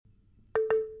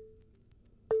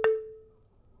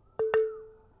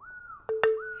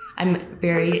I'm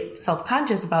very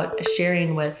self-conscious about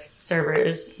sharing with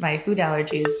servers my food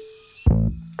allergies.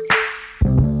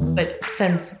 But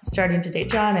since starting to date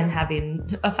John and having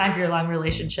a 5-year-long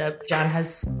relationship, John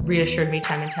has reassured me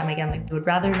time and time again, like, I would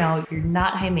rather know you're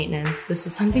not high maintenance. This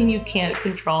is something you can't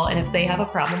control. And if they have a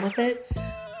problem with it,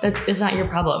 it's not your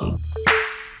problem.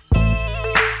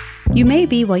 You may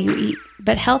be what you eat,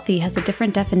 but healthy has a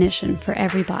different definition for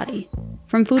everybody.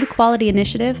 From Food Equality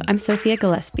Initiative, I'm Sophia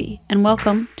Gillespie, and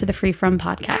welcome to the Free From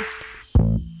Podcast.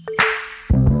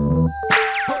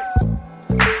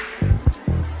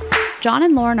 John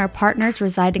and Lauren are partners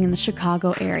residing in the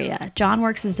Chicago area. John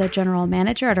works as a general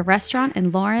manager at a restaurant,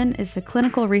 and Lauren is a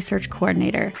clinical research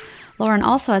coordinator. Lauren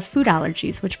also has food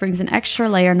allergies, which brings an extra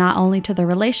layer not only to the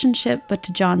relationship, but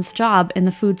to John's job in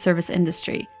the food service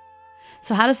industry.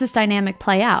 So how does this dynamic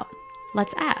play out?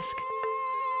 Let's ask.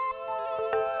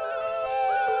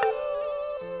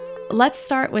 Let's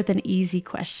start with an easy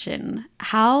question.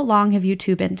 How long have you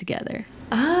two been together?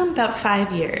 About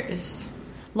 5 years.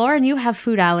 Lauren, you have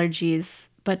food allergies,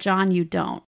 but John, you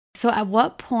don't. So at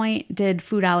what point did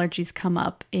food allergies come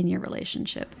up in your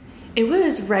relationship? It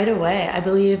was right away. I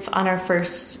believe on our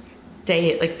first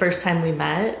date, like first time we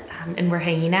met, and we're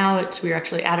hanging out. We were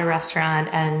actually at a restaurant,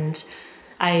 and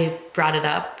I brought it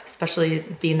up, especially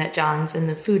being that John's in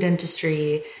the food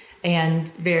industry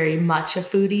and very much a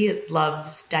foodie,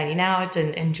 loves dining out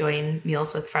and enjoying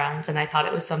meals with friends. And I thought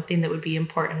it was something that would be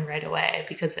important right away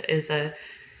because it is a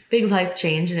big life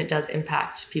change and it does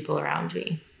impact people around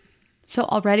me. So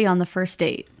already on the first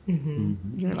date,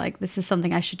 you're like, this is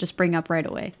something I should just bring up right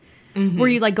away. Mm-hmm. Were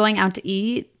you like going out to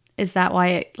eat? Is that why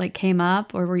it like came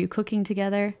up, or were you cooking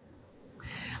together?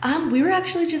 We were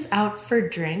actually just out for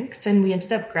drinks, and we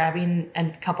ended up grabbing a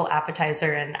couple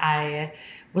appetizer, and I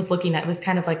was looking at, it was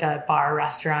kind of like a bar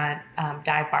restaurant,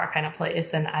 dive bar kind of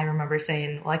place. And I remember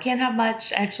saying, well, I can't have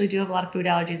much. I actually do have a lot of food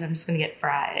allergies. I'm just going to get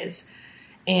fries.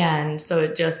 And so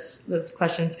it just, those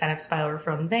questions kind of spiraled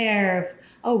from there.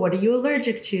 Oh, what are you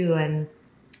allergic to? And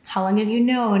how long have you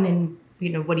known? And,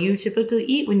 what do you typically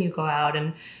eat when you go out?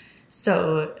 And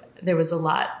so there was a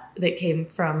lot that came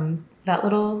from that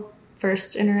little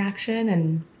first interaction.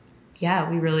 And yeah,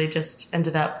 we really just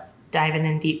ended up diving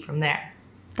in deep from there.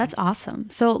 That's awesome.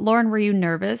 So Lauren, were you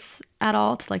nervous at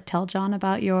all to like tell John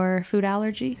about your food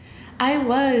allergy? I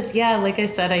was, yeah. Like I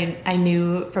said, I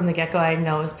knew from the get-go, I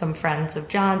know some friends of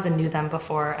John's and knew them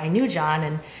before I knew John,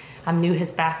 and knew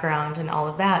his background and all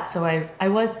of that. So I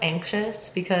was anxious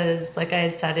because, like I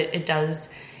had said, it does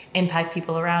impact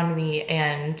people around me,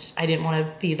 and I didn't want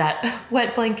to be that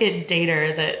wet blanket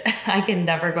dater that I can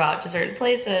never go out to certain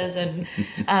places and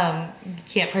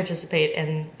can't participate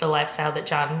in the lifestyle that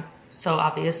John so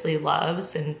obviously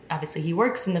loves. And obviously he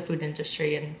works in the food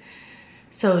industry, and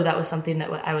so that was something that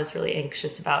I was really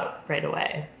anxious about right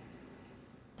away.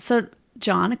 So,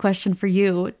 John, a question for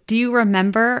you. Do you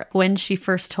remember when she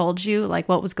first told you, like,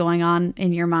 what was going on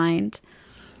in your mind?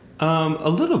 A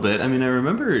little bit. I mean, I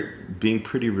remember being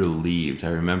pretty relieved. I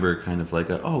remember kind of like,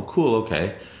 oh, cool,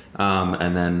 okay.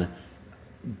 And then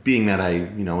being that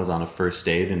I, was on a first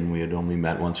date and we had only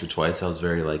met once or twice, I was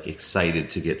very, like, excited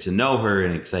to get to know her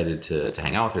and excited to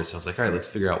hang out with her. So I was like, all right, let's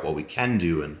figure out what we can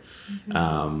do.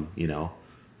 And,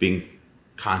 being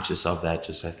conscious of that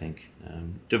just, I think,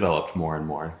 developed more and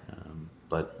more.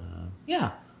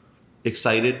 Yeah,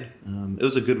 excited. It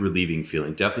was a good relieving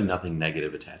feeling. Definitely nothing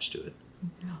negative attached to it.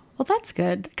 Well, that's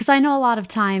good. Because I know a lot of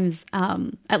times,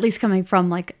 at least coming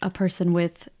from like a person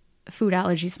with food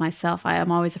allergies myself, I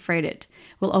am always afraid it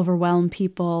will overwhelm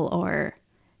people or,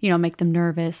 make them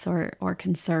nervous or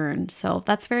concerned. So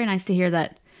that's very nice to hear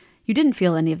that you didn't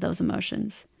feel any of those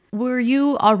emotions. Were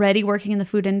you already working in the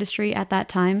food industry at that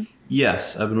time?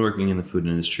 Yes, I've been working in the food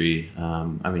industry,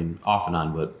 off and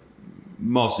on, but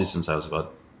mostly since I was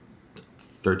about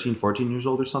 13, 14 years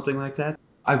old or something like that.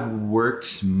 I've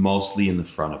worked mostly in the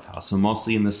front of house, so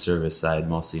mostly in the service side,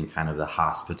 mostly in kind of the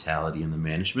hospitality and the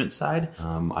management side.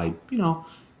 I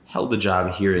held a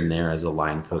job here and there as a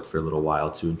line cook for a little while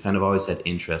too, and kind of always had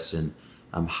interest in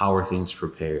how are things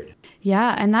prepared.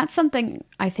 Yeah, and that's something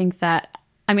I think that,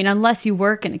 unless you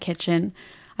work in a kitchen,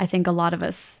 I think a lot of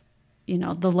us,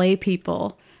 the lay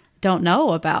people don't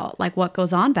know about like what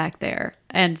goes on back there.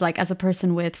 And like as a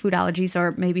person with food allergies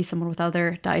or maybe someone with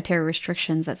other dietary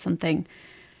restrictions, that's something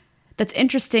that's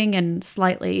interesting and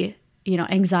slightly,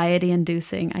 anxiety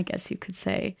inducing, I guess you could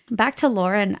say. Back to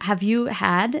Lauren, have you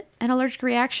had an allergic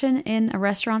reaction in a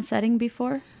restaurant setting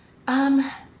before?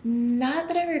 Not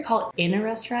that I recall in a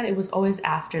restaurant. It was always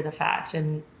after the fact.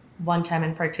 And one time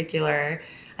in particular,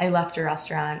 I left a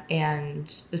restaurant, and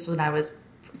this was when I was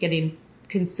getting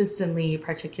consistently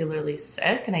particularly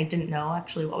sick, and I didn't know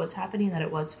actually what was happening, that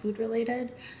it was food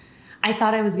related. I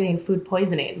thought I was getting food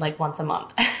poisoning like once a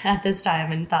month at this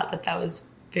time, and thought that was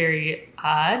very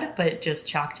odd, but just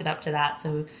chalked it up to that.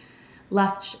 So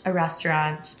left a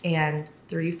restaurant, and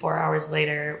 3-4 hours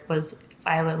later was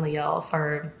violently ill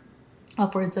for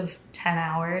upwards of 10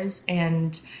 hours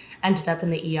and ended up in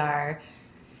the ER.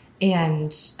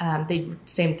 And they,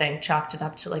 same thing, chalked it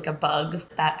up to like a bug.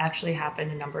 That actually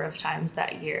happened a number of times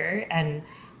that year. And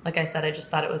like I said, I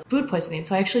just thought it was food poisoning.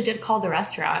 So I actually did call the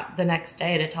restaurant the next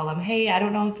day to tell them, hey, I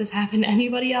don't know if this happened to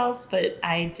anybody else, but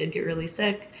I did get really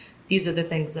sick. These are the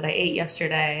things that I ate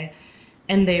yesterday.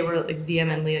 And they were like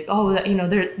vehemently like, oh,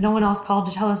 no one else called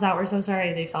to tell us that. We're so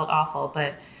sorry. They felt awful.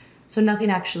 But so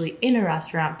nothing actually in a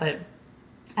restaurant, but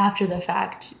after the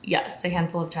fact, yes, a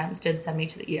handful of times did send me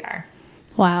to the ER.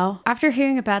 Wow. After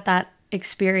hearing about that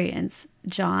experience,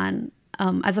 John,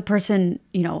 as a person,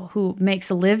 who makes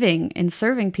a living in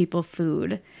serving people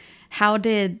food, how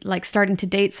did starting to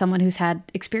date someone who's had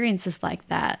experiences like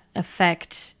that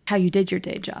affect how you did your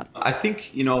day job? I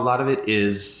think, a lot of it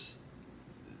is,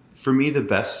 for me, the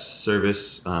best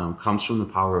service comes from the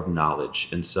power of knowledge.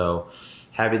 And so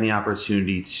having the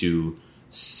opportunity to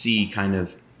see kind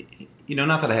of,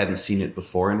 not that I hadn't seen it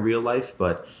before in real life,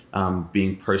 but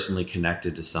being personally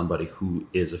connected to somebody who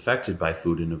is affected by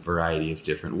food in a variety of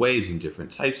different ways and different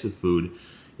types of food,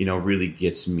 really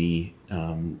gets me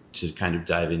to kind of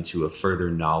dive into a further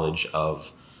knowledge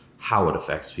of how it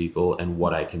affects people and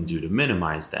what I can do to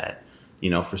minimize that.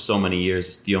 For so many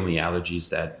years, the only allergies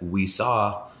that we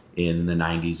saw in the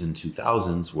 90s and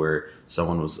 2000s where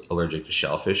someone was allergic to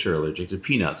shellfish or allergic to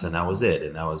peanuts, and that was it.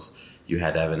 And that was, you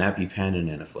had to have an EpiPen and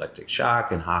anaphylactic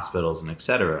shock and hospitals and et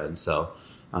cetera. And so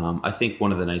I think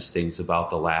one of the nice things about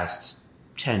the last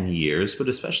 10 years, but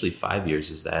especially 5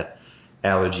 years, is that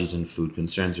allergies and food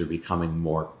concerns are becoming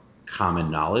more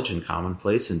common knowledge and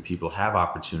commonplace, and people have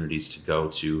opportunities to go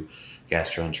to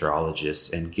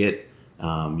gastroenterologists and get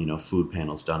food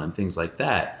panels done and things like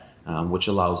that. Which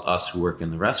allows us who work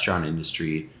in the restaurant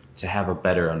industry to have a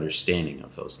better understanding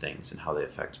of those things and how they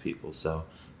affect people. So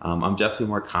I'm definitely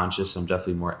more conscious. I'm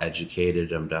definitely more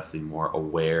educated. I'm definitely more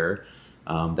aware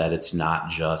that it's not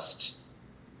just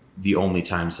the only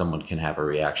time someone can have a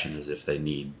reaction is if they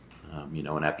need, an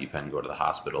EpiPen, go to the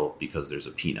hospital because there's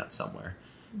a peanut somewhere.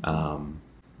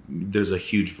 There's a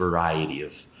huge variety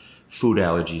of food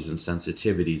allergies and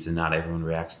sensitivities, and not everyone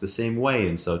reacts the same way.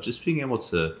 And so just being able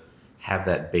to have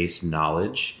that base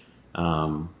knowledge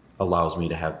allows me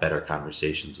to have better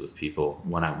conversations with people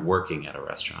when I'm working at a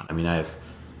restaurant. I mean, I have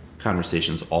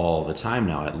conversations all the time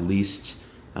now, at least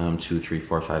 2, 3,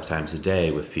 4, 5 times a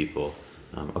day with people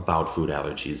about food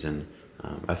allergies. And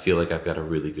I feel like I've got a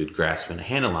really good grasp and a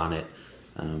handle on it.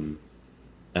 And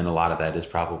a lot of that is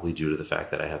probably due to the fact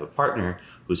that I have a partner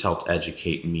who's helped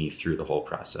educate me through the whole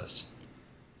process.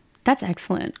 That's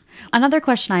excellent. Another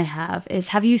question I have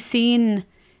you seen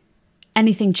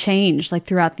anything change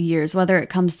throughout the years, whether it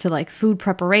comes to food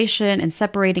preparation and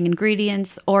separating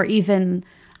ingredients, or even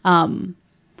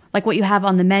what you have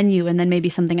on the menu and then maybe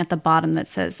something at the bottom that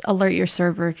says alert your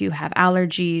server if you have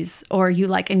allergies, or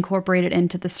you incorporate it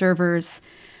into the server's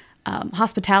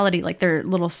hospitality, their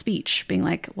little speech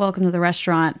being welcome to the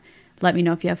restaurant, let me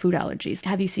know if you have food allergies.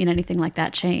 Have you seen anything like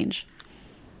that change?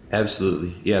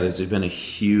 Absolutely. Yeah, there's been a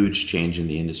huge change in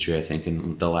the industry, I think,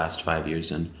 in the last 5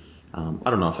 years. And I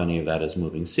don't know if any of that is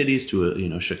moving cities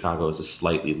to Chicago is a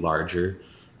slightly larger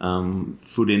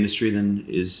food industry than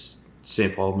is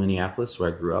St. Paul, Minneapolis,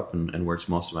 where I grew up and worked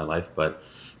most of my life. But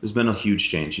there's been a huge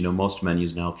change. Most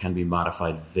menus now can be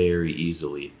modified very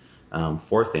easily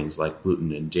for things like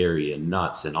gluten and dairy and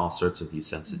nuts and all sorts of these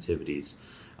sensitivities.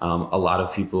 A lot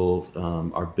of people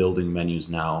are building menus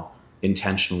now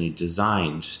intentionally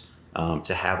designed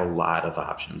to have a lot of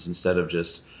options instead of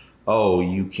just, oh,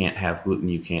 you can't have gluten,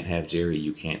 you can't have dairy,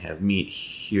 you can't have meat.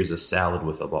 Here's a salad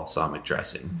with a balsamic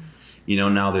dressing.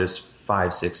 Now there's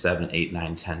 5, 6, 7, 8,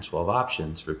 9, 10, 12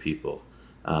 options for people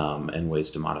and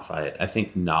ways to modify it. I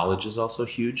think knowledge is also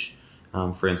huge.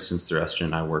 For instance, the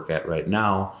restaurant I work at right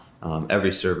now,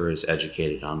 every server is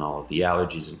educated on all of the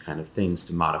allergies and kind of things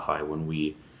to modify when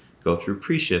we go through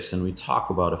pre-shifts and we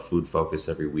talk about a food focus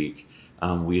every week.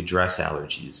 We address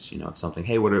allergies. It's something,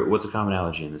 hey, what's a common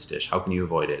allergy in this dish? How can you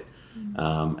avoid it?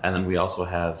 And then we also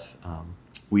have,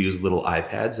 we use little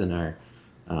iPads in our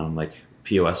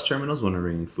POS terminals when we're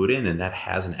bringing food in, and that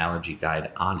has an allergy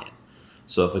guide on it.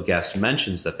 So if a guest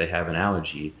mentions that they have an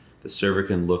allergy, the server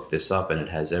can look this up, and it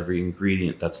has every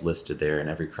ingredient that's listed there and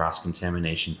every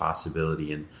cross-contamination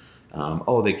possibility. And,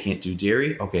 they can't do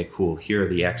dairy? Okay, cool. Here are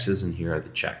the X's and here are the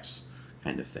checks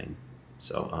kind of thing.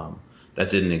 So that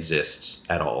didn't exist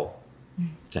at all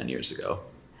 10 years ago.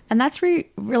 And that's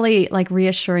really like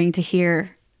reassuring to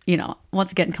hear,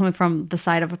 once again, coming from the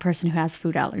side of a person who has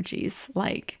food allergies.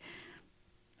 Like,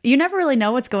 you never really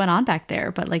know what's going on back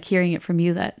there, but like hearing it from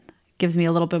you, that gives me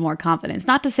a little bit more confidence.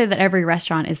 Not to say that every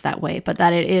restaurant is that way, but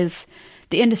that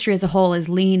the industry as a whole is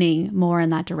leaning more in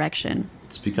that direction.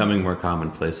 It's becoming more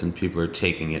commonplace and people are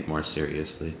taking it more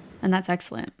seriously. And that's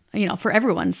excellent. For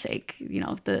everyone's sake,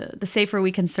 the safer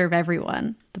we can serve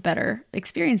everyone, the better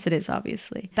experience it is,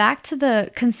 obviously. Back to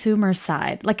the consumer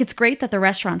side, like, it's great that the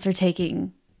restaurants are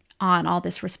taking on all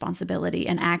this responsibility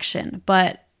and action,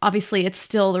 but obviously it's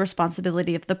still the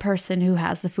responsibility of the person who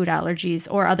has the food allergies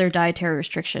or other dietary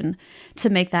restriction to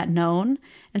make that known.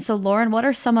 And so, Lauren, what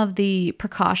are some of the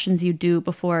precautions you do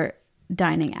before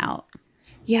dining out?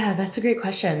 Yeah, that's a great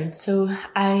question. So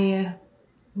I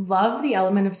love the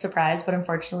element of surprise, but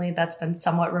unfortunately that's been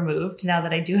somewhat removed now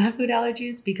that I do have food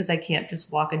allergies, because I can't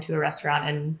just walk into a restaurant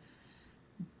and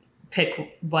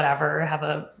pick whatever,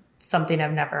 have something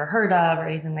I've never heard of or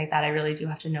anything like that. I really do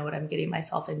have to know what I'm getting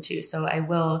myself into. So I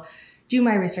will do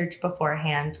my research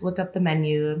beforehand, look up the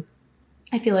menu.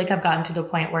 I feel like I've gotten to the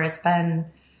point where it's been,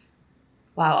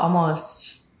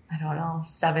 almost,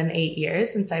 7-8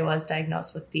 years since I was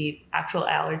diagnosed with the actual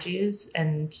allergies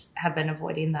and have been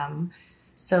avoiding them.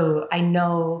 So I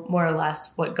know more or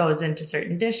less what goes into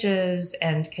certain dishes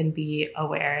and can be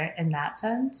aware in that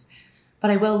sense. But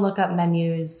I will look up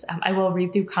menus. I will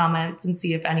read through comments and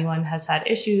see if anyone has had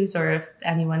issues, or if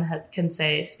anyone can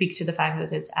speak to the fact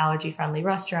that it's allergy-friendly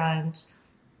restaurant.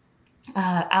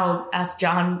 I'll ask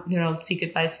John, seek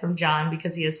advice from John,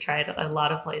 because he has tried a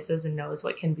lot of places and knows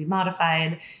what can be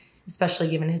modified, especially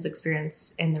given his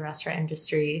experience in the restaurant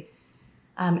industry.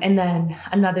 And then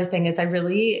another thing is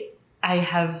I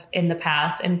have in the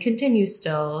past and continue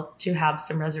still to have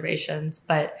some reservations,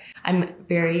 but I'm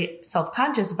very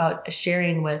self-conscious about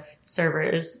sharing with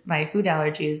servers my food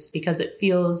allergies, because it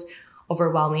feels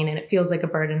overwhelming and it feels like a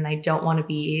burden. I don't want to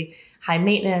be high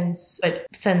maintenance. But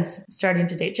since starting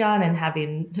to date John and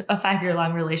having a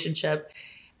 5-year-long relationship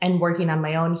and working on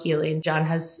my own healing, John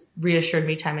has reassured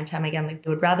me time and time again, like, I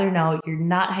would rather know you're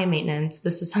not high maintenance.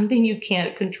 This is something you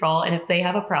can't control. And if they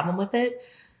have a problem with it,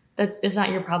 it's not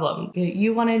your problem.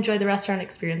 You want to enjoy the restaurant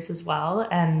experience as well.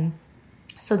 And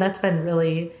so that's been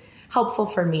really helpful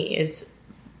for me, is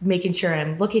making sure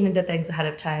I'm looking into things ahead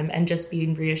of time and just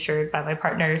being reassured by my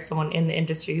partner, someone in the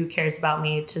industry who cares about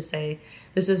me, to say,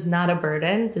 this is not a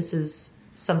burden. This is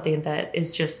something that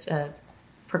is just a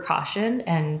precaution,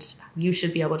 and you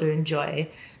should be able to enjoy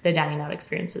the dining out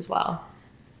experience as well.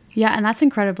 Yeah. And that's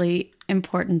incredibly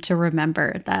important to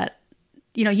remember, that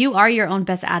you are your own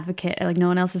best advocate. Like, no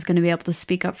one else is going to be able to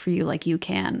speak up for you like you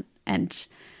can. And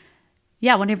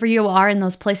yeah, whenever you are in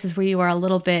those places where you are a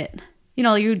little bit, you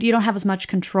don't have as much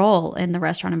control in the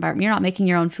restaurant environment. You're not making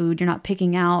your own food. You're not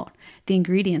picking out the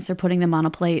ingredients or putting them on a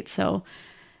plate. So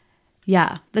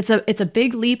yeah, it's a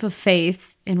big leap of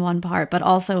faith in one part, but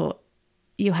also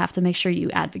you have to make sure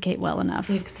you advocate well enough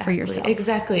for yourself.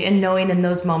 Exactly. And knowing in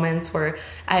those moments where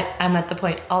I'm at the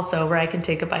point also where I can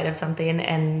take a bite of something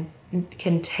and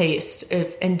can taste,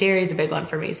 and dairy is a big one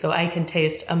for me. So I can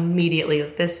taste immediately,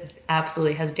 this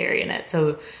absolutely has dairy in it.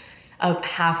 So a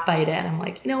half bite in, I'm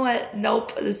like, you know what?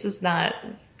 Nope, this is not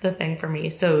the thing for me.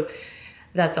 So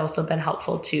that's also been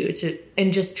helpful too,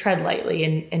 and just tread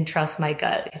lightly and trust my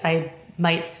gut. If I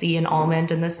might see an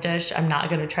almond in this dish, I'm not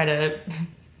going to try to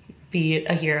be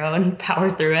a hero and power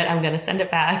through it. I'm going to send it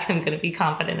back. I'm going to be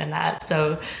confident in that.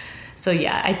 So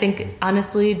yeah, I think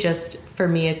honestly, just for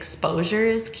me, exposure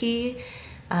is key.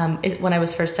 When I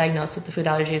was first diagnosed with the food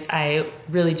allergies, I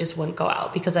really just wouldn't go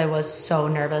out because I was so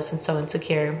nervous and so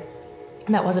insecure.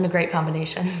 And that wasn't a great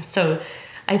combination. So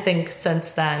I think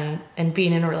since then, and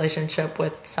being in a relationship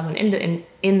with someone in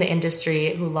the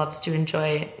industry who loves to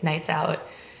enjoy nights out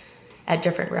at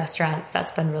different restaurants,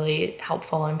 that's been really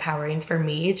helpful and empowering for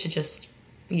me to just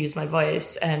use my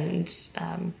voice and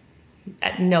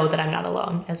know that I'm not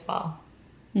alone as well.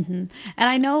 Mm-hmm. And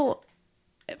I know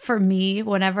for me,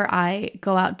 whenever I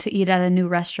go out to eat at a new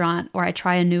restaurant or I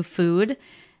try a new food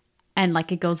and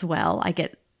like it goes well, I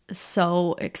get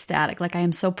so ecstatic. Like, I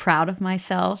am so proud of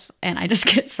myself and I just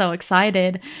get so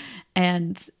excited.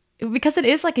 And because it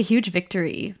is like a huge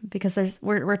victory, because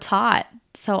we're taught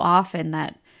so often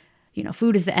that,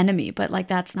 food is the enemy, but like,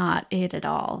 that's not it at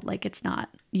all. Like, it's not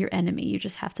your enemy. You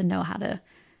just have to know how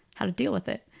to deal with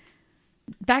it.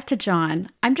 Back to John.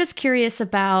 I'm just curious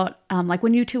about, like,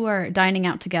 when you two are dining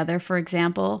out together, for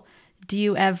example, do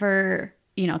you ever,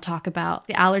 talk about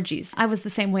the allergies? I was the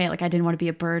same way. Like, I didn't want to be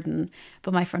a burden,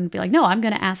 but my friend would be like, no, I'm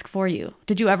going to ask for you.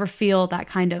 Did you ever feel that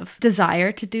kind of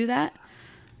desire to do that?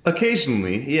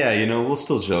 Occasionally, yeah, we'll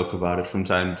still joke about it from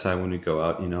time to time when we go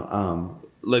out,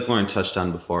 like Lauren touched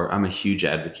on before, I'm a huge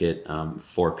advocate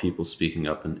for people speaking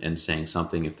up and saying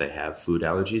something if they have food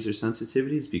allergies or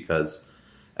sensitivities, because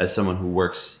as someone who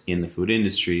works in the food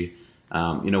industry,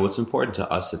 what's important to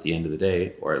us at the end of the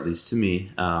day, or at least to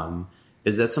me,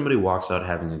 is that somebody walks out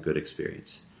having a good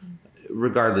experience,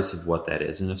 regardless of what that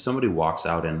is. And if somebody walks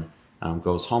out and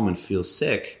goes home and feels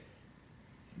sick,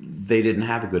 they didn't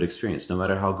have a good experience, no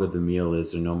matter how good the meal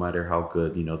is, or no matter how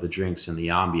good, the drinks and the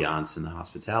ambiance and the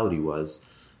hospitality was.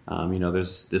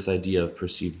 There's this idea of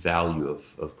perceived value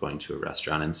of going to a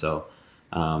restaurant. And so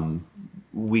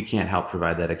we can't help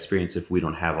provide that experience if we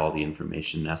don't have all the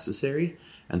information necessary.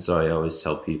 And so I always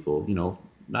tell people,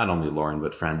 not only Lauren,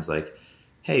 but friends, like,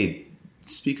 hey,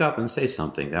 speak up and say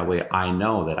something. That way I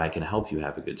know that I can help you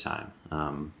have a good time.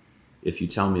 If you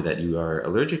tell me that you are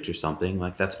allergic to something,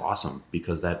 like, that's awesome,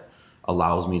 because that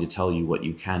allows me to tell you what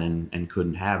you can and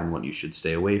couldn't have and what you should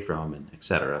stay away from, and et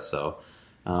cetera. So,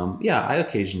 I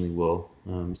occasionally will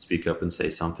speak up and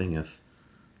say something if,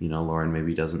 Lauren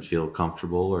maybe doesn't feel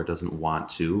comfortable or doesn't want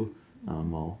to.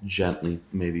 I'll gently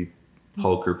maybe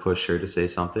poke or push her to say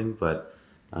something. But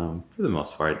for the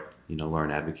most part, Lauren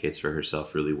advocates for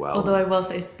herself really well. Although I will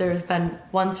say there's been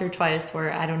once or twice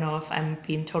where I don't know if I'm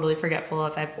being totally forgetful,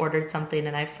 if I've ordered something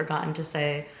and I've forgotten to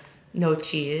say no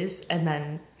cheese, and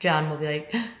then John will be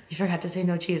like, you forgot to say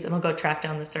no cheese, and we'll go track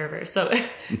down the server. So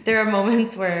there are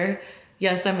moments where,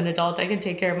 yes, I'm an adult, I can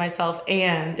take care of myself,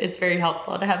 and it's very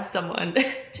helpful to have someone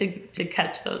to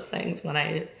catch those things when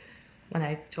I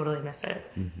totally miss it.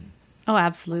 Mm-hmm. Oh,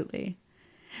 absolutely.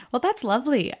 Well, that's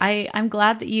lovely. I'm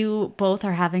glad that you both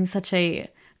are having such a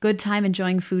good time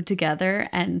enjoying food together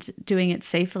and doing it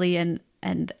safely and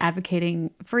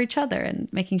advocating for each other and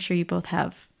making sure you both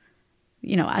have,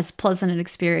 as pleasant an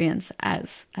experience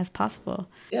as possible.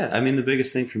 Yeah. I mean, the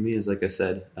biggest thing for me is, like I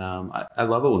said, I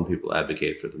love it when people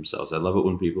advocate for themselves. I love it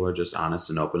when people are just honest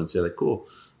and open and say, like, cool,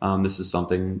 this is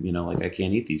something, like, I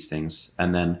can't eat these things.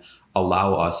 And then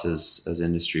allow us as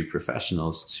industry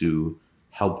professionals to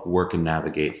help work and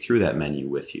navigate through that menu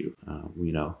with you.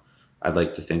 I'd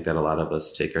like to think that a lot of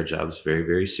us take our jobs very,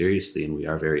 very seriously, and we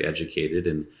are very educated,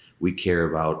 and we care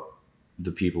about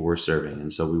the people we're serving.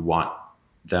 And so we want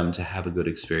them to have a good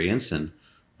experience, and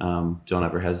don't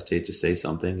ever hesitate to say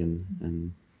something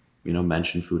and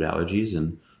mention food allergies,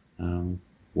 and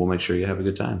we'll make sure you have a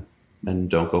good time and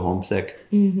don't go home sick.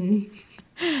 Mm-hmm.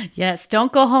 Yes,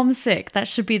 don't go home sick. That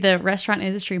should be the restaurant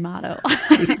industry motto.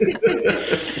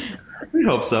 We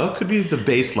hope so. Could be the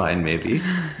baseline, maybe.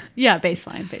 Yeah,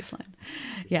 baseline.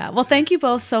 Yeah. Well, thank you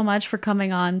both so much for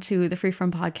coming on to the Free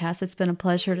From Podcast. It's been a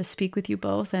pleasure to speak with you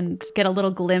both and get a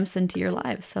little glimpse into your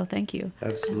lives. So thank you.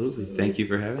 Absolutely. Thank you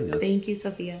for having us. Thank you,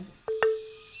 Sophia.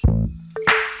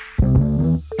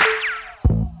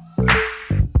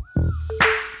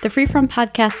 The Free From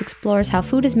Podcast explores how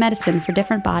food is medicine for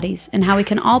different bodies and how we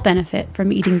can all benefit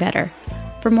from eating better.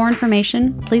 For more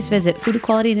information, please visit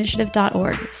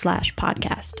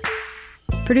foodequalityinitiative.org/podcast.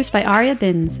 Produced by Aria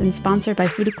Binns and sponsored by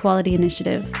Food Equality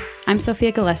Initiative, I'm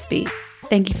Sophia Gillespie.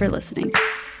 Thank you for listening.